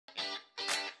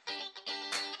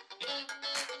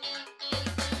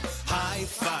High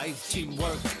five,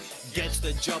 teamwork gets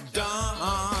the job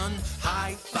done.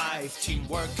 High five,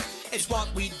 teamwork is what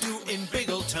we do in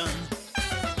Bigleton.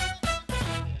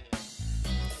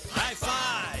 High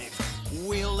five,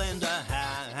 we'll lend a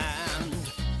hand.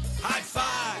 High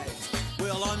five,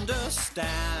 we'll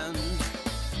understand.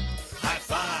 High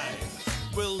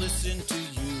five, we'll listen to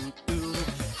you.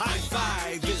 High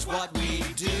five is what we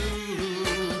do.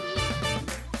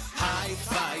 High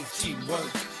five,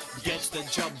 teamwork gets the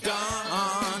job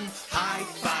done. High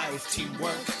five,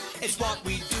 teamwork is what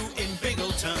we do in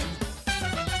Bigleton.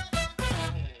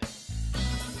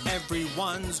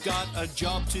 Everyone's got a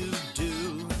job to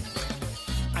do,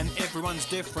 and everyone's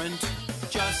different,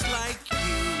 just like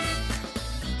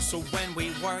you. So when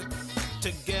we work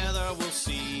together, we'll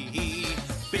see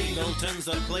Bigleton's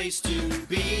the place to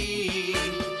be.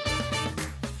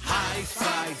 High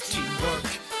five, teamwork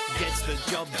gets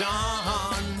the job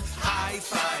done. High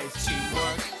five,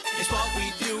 teamwork is what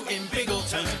we do in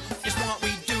Bigleton. It's what we